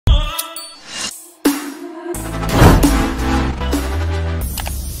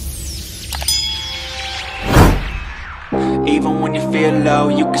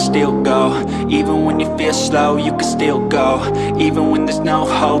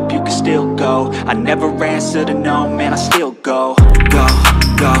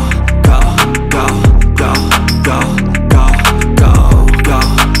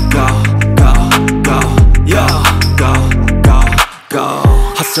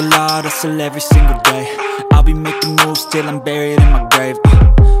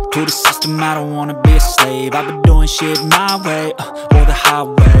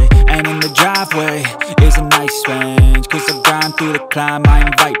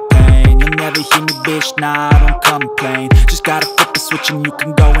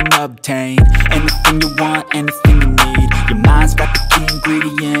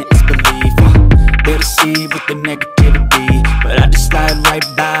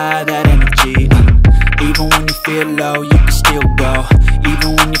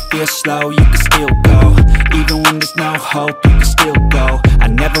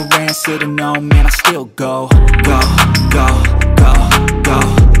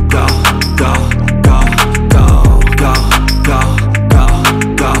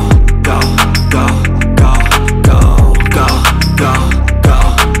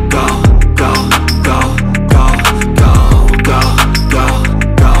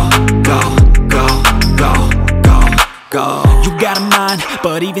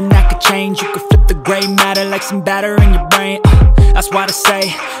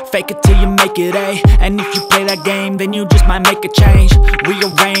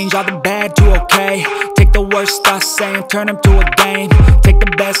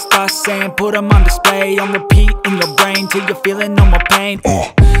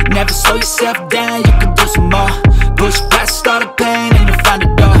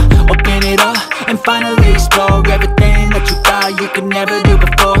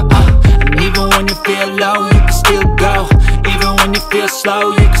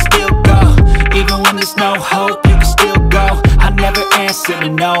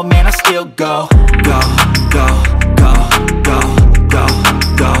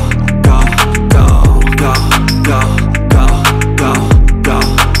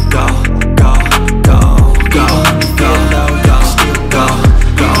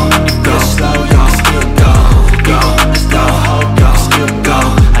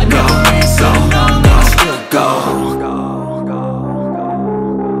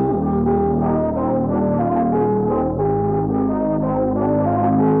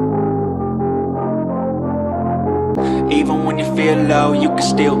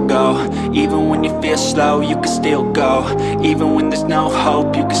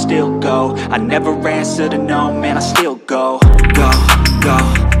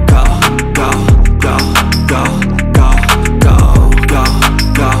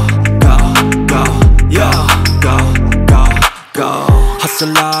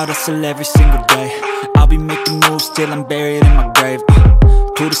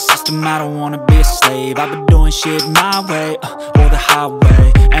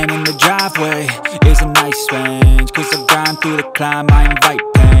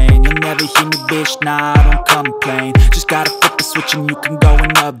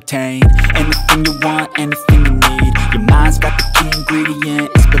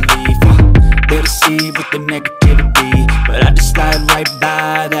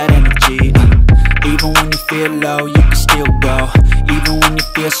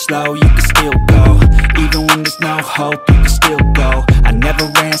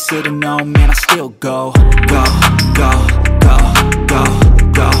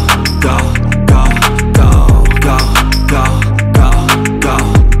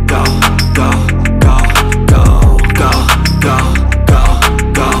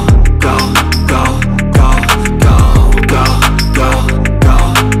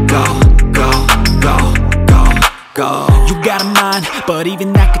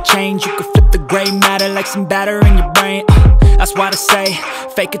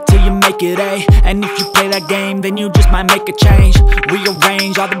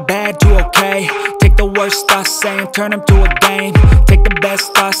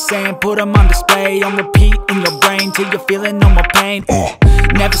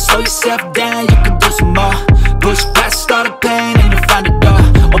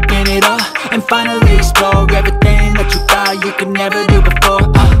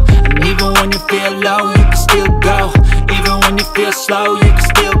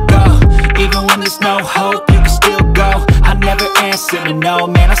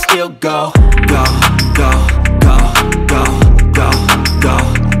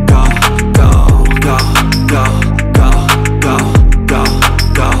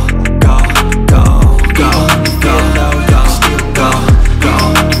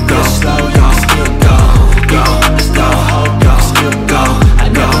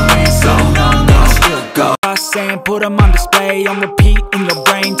put them on display, on repeat in your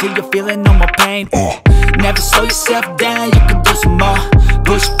brain till you're feeling no more pain. Never slow yourself down, you can do some more.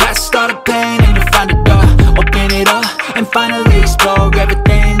 Push past all the pain and you'll find a door. Open it up and finally explore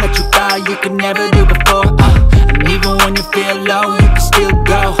everything that you thought you could never do before. And even when you feel low, you can still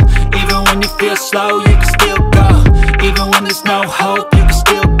go. Even when you feel slow, you can still go. Even when there's no hope, you can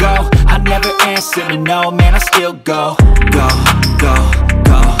still go. I never answer to no, man, I still go.